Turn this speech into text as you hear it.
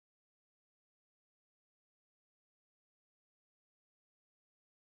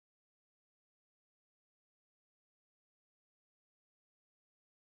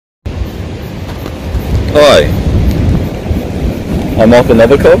Hi, I'm Michael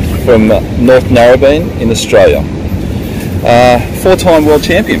Novakov from North Narrabeen in Australia. Four-time world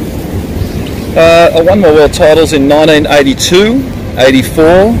champion. I won my world titles in 1982,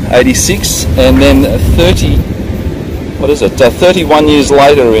 84, 86, and then 31 years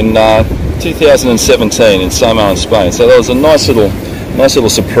later in 2017 in Samoa, Spain. So that was a nice little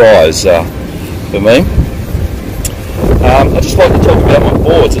surprise for me. I'd just like to talk about my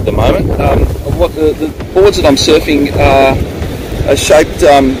boards at the moment. The boards that I'm surfing are shaped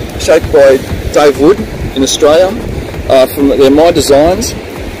by Dave Wood in Australia. They're my designs.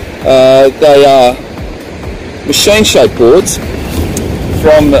 They are machine-shaped boards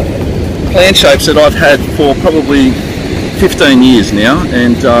from plan shapes that I've had for probably 15 years now,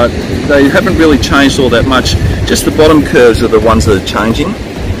 and they haven't really changed all that much. Just the bottom curves are the ones that are changing.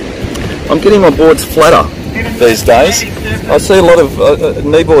 I'm getting my boards flatter these days. I see a lot of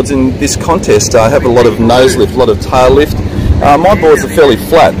kneeboards in this contest have a lot of nose lift, a lot of tail lift. My boards are fairly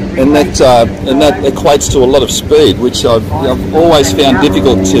flat, and that equates to a lot of speed, which I've always found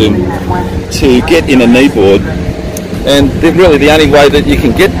difficult to get in a kneeboard. And really the only way that you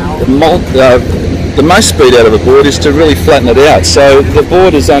can get the most speed out of a board is to really flatten it out. So the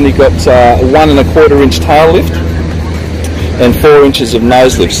board has only got 1 1/4 inch tail lift and 4 inches of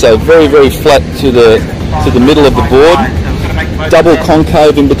nose lift. So very, very flat to the middle of the board. Double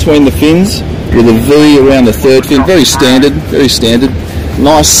concave in between the fins with a V around the third fin. Very standard, very standard.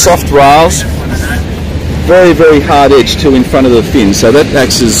 Nice soft rails. Very, very hard edge too in front of the fin. So that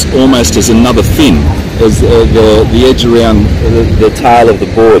acts as almost as another fin, as the edge around the tail of the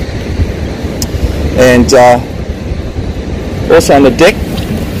board. And also on the deck,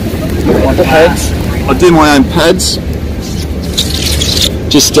 pads. I do my own pads.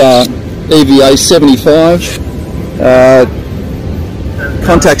 Just EVA 75.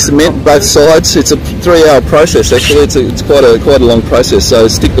 Contact cement both sides. It's a 3-hour process actually. It's quite a long process. So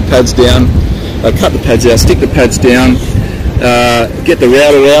stick the pads down, cut the pads out, stick the pads down, get the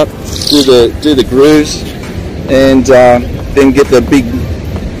router out, do the grooves, and then get the big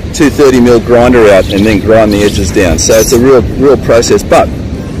 230mm grinder out, and then grind the edges down. So it's a real process, but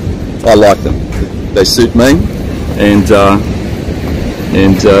I like them. They suit me, and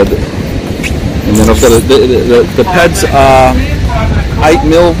then I've got the pads are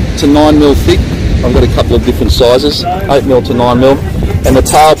 8mm to 9mm thick. I've got a couple of different sizes, 8mm to 9mm, and the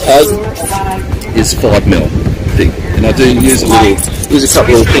tail pad is 5mm thick. And I do use a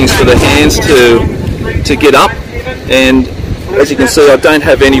couple of things for the hands to get up. And as you can see, I don't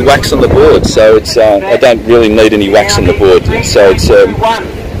have any wax on the board, so it's I don't really need any wax on the board. So it's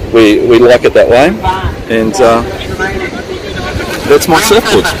we like it that way, and that's my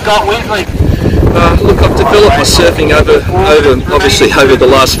surfboard. Look, I've developed my surfing obviously over the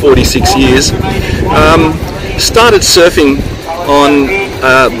last 46 years. Started surfing on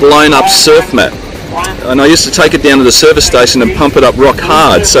a blown up surf mat, and I used to take it down to the service station and pump it up rock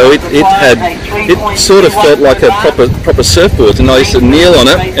hard. So it sort of felt like a proper surfboard, and I used to kneel on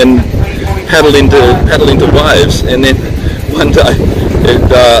it and paddle into waves. And then one day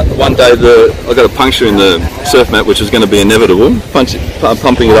I got a puncture in the surf mat, which was going to be inevitable.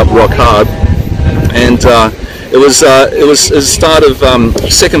 Pumping it up rock hard. And it was the start of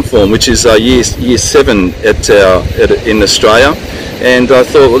second form, which is year 7 in Australia. And I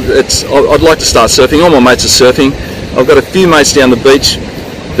thought I'd like to start surfing. All my mates are surfing. I've got a few mates down the beach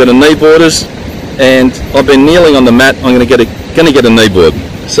that are kneeboarders, and I've been kneeling on the mat. I'm going to get a kneeboard.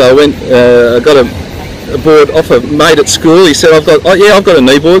 So I went, I got a board off a mate at school. He said, I've got a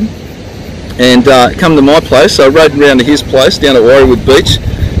kneeboard, and come to my place. So I rode around to his place down at Warriewood Beach,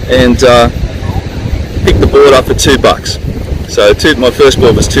 and picked the board up for $2. So my first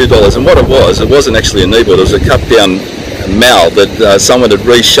board was $2, and what it wasn't actually a kneeboard. It was a cut down mal that someone had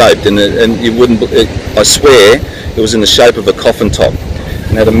reshaped, and you wouldn't. I swear, it was in the shape of a coffin top,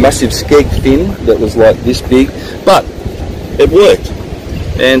 and had a massive skeg fin that was like this big, but it worked,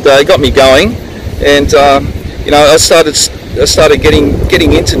 and it got me going. And I started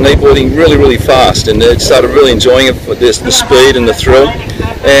getting into kneeboarding really fast, and I started really enjoying it for the speed and the thrill.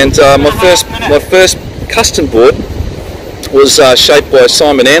 And my first custom board was shaped by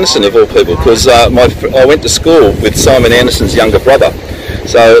Simon Anderson, of all people, because I went to school with Simon Anderson's younger brother.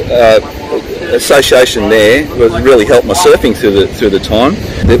 So association there really helped my surfing through the time.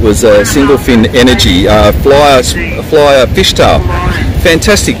 It was a single fin energy flyer fishtail,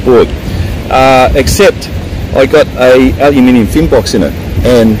 fantastic board. Except I got a aluminium fin box in it,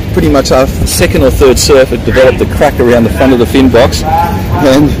 and pretty much after the second or third surf it developed a crack around the front of the fin box,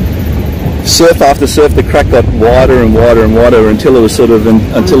 and surf after surf, the crack got wider and wider and wider until it was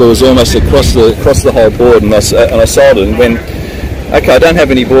until it was almost across the whole board, and I sold it and went, okay, I don't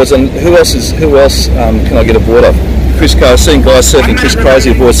have any boards, and who else can I get a board off? Chris I've seen guys surfing Chris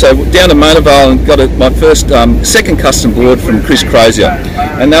Crozier boards, so down to Mona Vale and got my first second custom board from Chris Crozier,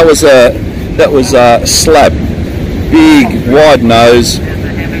 and that was a slab, big wide nose,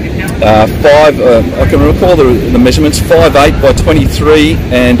 I can recall the measurements, 5'8" by 23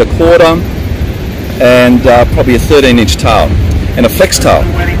 and a quarter, and probably a 13-inch tail and a flex tail.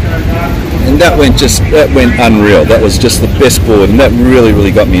 And that went unreal. That was just the best board, and that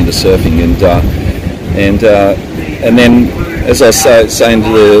really got me into surfing. And then, as I was saying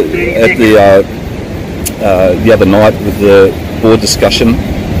the other night with the board discussion,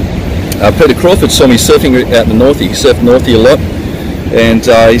 Peter Crawford saw me surfing out in the Northie. He surfed Northie a lot, and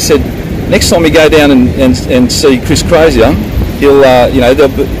he said next time we go down and see Chris Crozier, he'll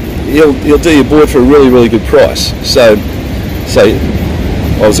do your board for a really good price. So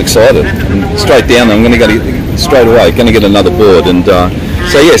I was excited, and straight down there, I'm going to go straight away, going to get another board, and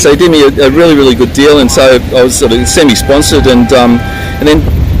so he did me a really good deal, and so I was sort of semi-sponsored, and then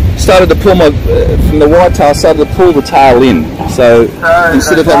started to pull from the wide tail, started to pull the tail in. So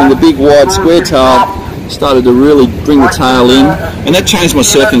instead of having the big wide square tail, started to really bring the tail in, and that changed my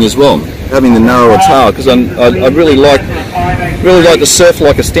surfing as well, having the narrower tail, because I really like to surf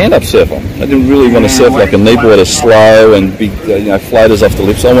like a stand-up surfer. I didn't really want to surf like a kneeboarder, slow and big, floaters off the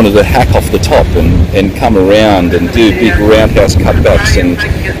lips. I wanted to hack off the top and come around and do big roundhouse cutbacks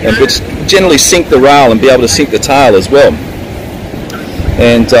but generally sink the rail and be able to sink the tail as well.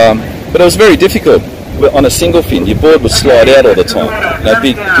 And but it was very difficult on a single fin. Your board would slide out all the time.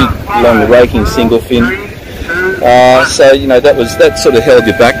 Big long raking single fin. So that sort of held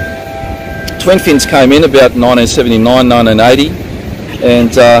you back. Twin fins came in about 1979, 1980,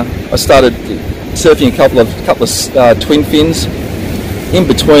 and I started surfing a couple of twin fins in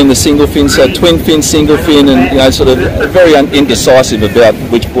between the single fins. So twin fin, single fin, and sort of very indecisive about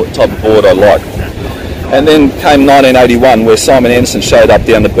which type of board I liked. And then came 1981, where Simon Anderson showed up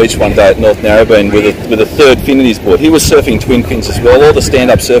down the beach one day at North Narrabeen with a third fin in his board. He was surfing twin fins as well. All the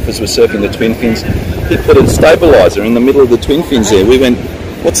stand-up surfers were surfing the twin fins. He put a stabiliser in the middle of the twin fins there. We went,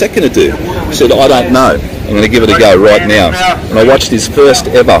 what's that going to do? He said, I don't know. I'm going to give it a go right now. And I watched his first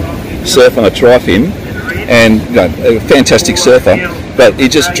ever surf on a tri-fin, and a fantastic surfer, but he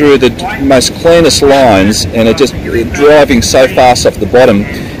just drew the most cleanest lines, and it just driving so fast off the bottom.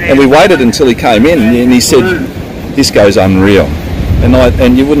 And we waited until he came in, and he said, this goes unreal.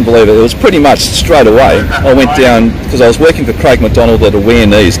 And you wouldn't believe it. It was pretty much straight away. I went down, because I was working for Craig McDonald at a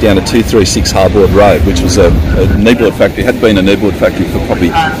Wearnees down at 236 Harbord Road, which was a kneeboard factory. Had been a kneeboard factory for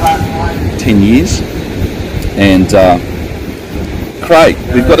probably 10 years. And Craig,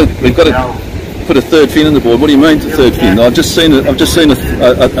 we've got to put a third fin in the board. What do you mean, the third fin? I've just seen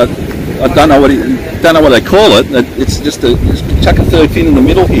I don't know what they call it. It's just chuck a third fin in the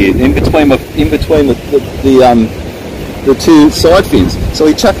middle here, in between the two side fins. So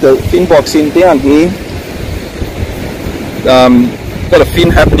he chucked the fin box in down here. Got a fin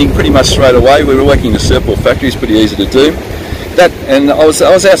happening pretty much straight away. We were working in a surfboard factory. It's pretty easy to do. And I was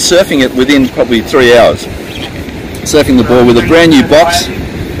out surfing it within probably 3 hours. Surfing the board with a brand new box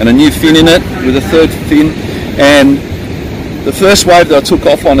and a new fin in it with a third fin. And the first wave that I took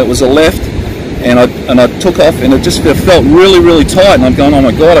off on, it was a left, and I took off, and it just felt really tight, and I'm going, oh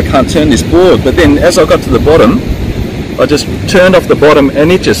my god, I can't turn this board. But then as I got to the bottom, I just turned off the bottom,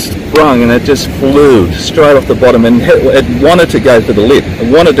 and it just sprung, and it just flew straight off the bottom, and it wanted to go for the lip.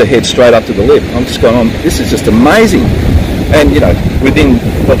 It wanted to head straight up to the lip. I'm just going, oh, this is just amazing. And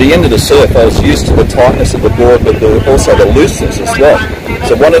by the end of the surf, I was used to the tightness of the board, but also the looseness as well.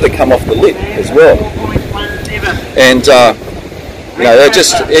 So I wanted to come off the lip as well. And it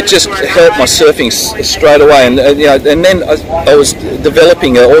just helped my surfing straight away. And then I was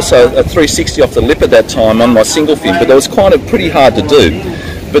developing also a 360 off the lip at that time on my single fin, but that was kind of pretty hard to do.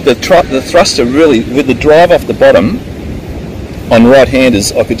 But the thruster really, with the drive off the bottom on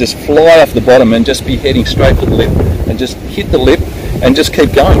right-handers, I could just fly off the bottom and just be heading straight for the lip, and just hit the lip and just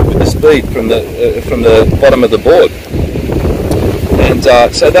keep going with the speed from the bottom of the board. And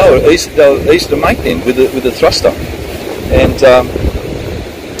so they were easy to make then with the thruster. And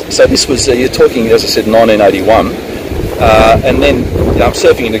so this was, you're talking, as I said, 1981. And then I'm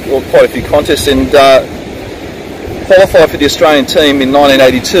surfing in quite a few contests, and qualified for the Australian team in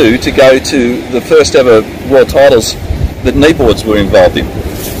 1982 to go to the first ever world titles that kneeboards were involved in.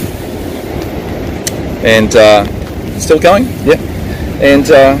 And still going? Yeah. And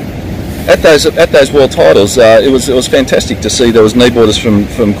at those world titles, it was fantastic to see there was kneeboarders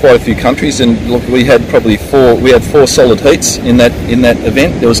from quite a few countries, and look, we had probably four solid heats in that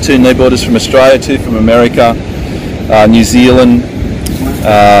event. There was 2 kneeboarders from Australia, 2 from America, New Zealand.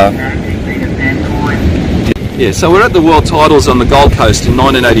 Yeah, so we're at the world titles on the Gold Coast in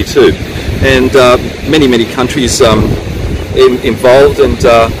 1982, and many countries involved, and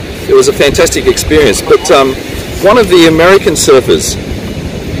it was a fantastic experience. But one of the American surfers,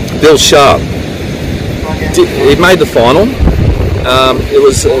 Bill Sharp, he made the final. It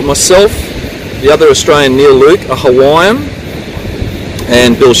was myself, the other Australian, Neil Luke, a Hawaiian,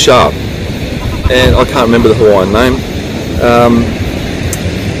 and Bill Sharp, and I can't remember the Hawaiian name.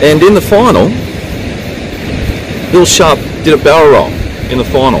 And in the final, Bill Sharp did a barrel roll in the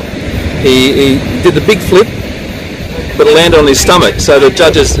final. He did the big flip, but it landed on his stomach, so the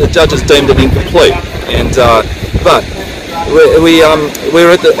judges deemed it incomplete. And but we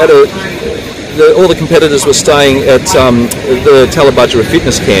were all the competitors were staying at the Talabudgera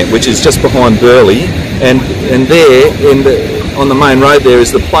Fitness Camp, which is just behind Burleigh, and there on the main road there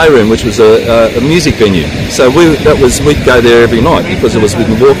is the Playroom, which was a music venue. So we'd go there every night because it was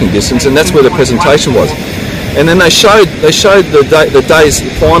within walking distance, and that's where the presentation was. And then they showed the day's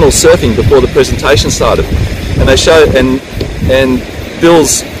final surfing before the presentation started, and they showed and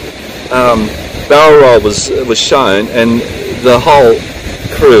Bill's barrel roll was shown, and the whole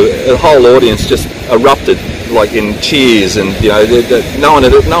crew, the whole audience just erupted like in cheers, and you know no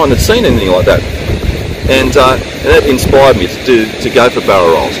one had seen anything like that, and that inspired me to go for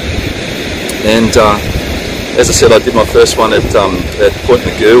barrel rolls. And as I said, I did my first one at Point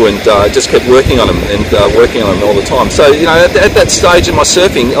Magoo, and just kept working on them and working on them all the time. So you know, at that stage in my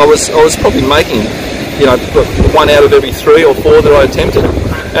surfing, I was probably making, you know, 1 out of every 3 or 4 that I attempted,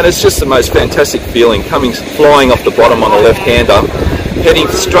 and it's just the most fantastic feeling, flying off the bottom on a left-hander, heading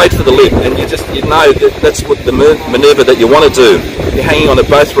straight for the lip, and you know that's what the manoeuvre that you want to do. You're hanging on to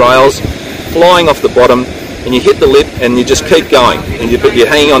both rails, flying off the bottom, and you hit the lip, and you just keep going, and you're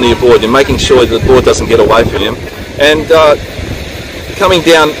hanging onto your board, you're making sure that the board doesn't get away from you, and coming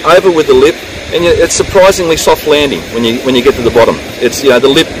down over with the lip, and it's surprisingly soft landing when you get to the bottom. It's, you know, the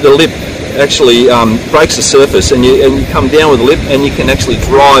lip actually breaks the surface, and you come down with the lip, and you can actually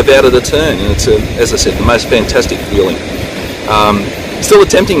drive out of the turn, and it's, as I said, the most fantastic feeling. Still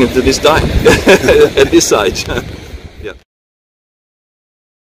attempting it to this day at this age.